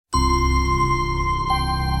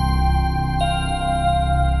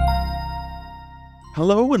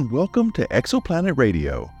Hello and welcome to Exoplanet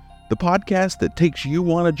Radio, the podcast that takes you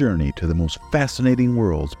on a journey to the most fascinating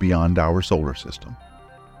worlds beyond our solar system.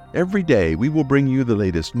 Every day we will bring you the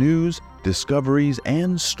latest news, discoveries,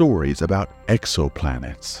 and stories about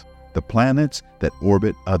exoplanets, the planets that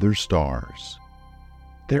orbit other stars.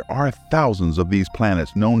 There are thousands of these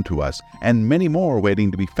planets known to us and many more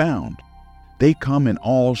waiting to be found. They come in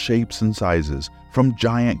all shapes and sizes, from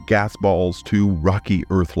giant gas balls to rocky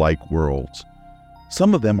Earth-like worlds.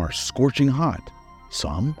 Some of them are scorching hot,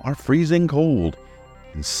 some are freezing cold,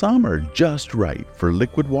 and some are just right for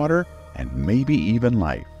liquid water and maybe even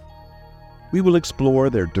life. We will explore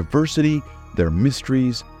their diversity, their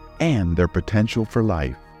mysteries, and their potential for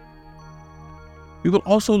life. We will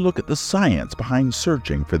also look at the science behind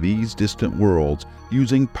searching for these distant worlds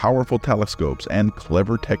using powerful telescopes and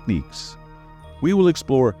clever techniques. We will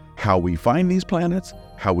explore how we find these planets,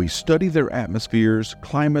 how we study their atmospheres,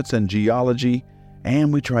 climates, and geology,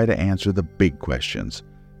 and we try to answer the big questions.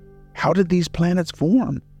 How did these planets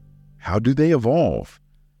form? How do they evolve?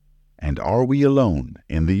 And are we alone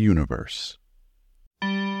in the universe?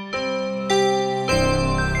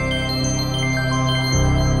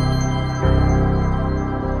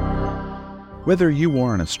 Whether you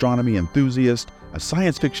are an astronomy enthusiast, a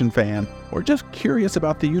science fiction fan, or just curious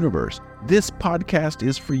about the universe, this podcast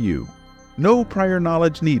is for you. No prior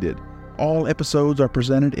knowledge needed. All episodes are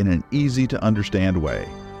presented in an easy-to-understand way.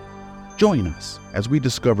 Join us as we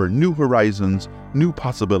discover new horizons, new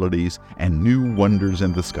possibilities, and new wonders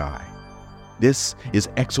in the sky. This is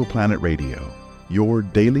Exoplanet Radio, your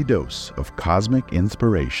daily dose of cosmic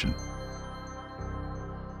inspiration.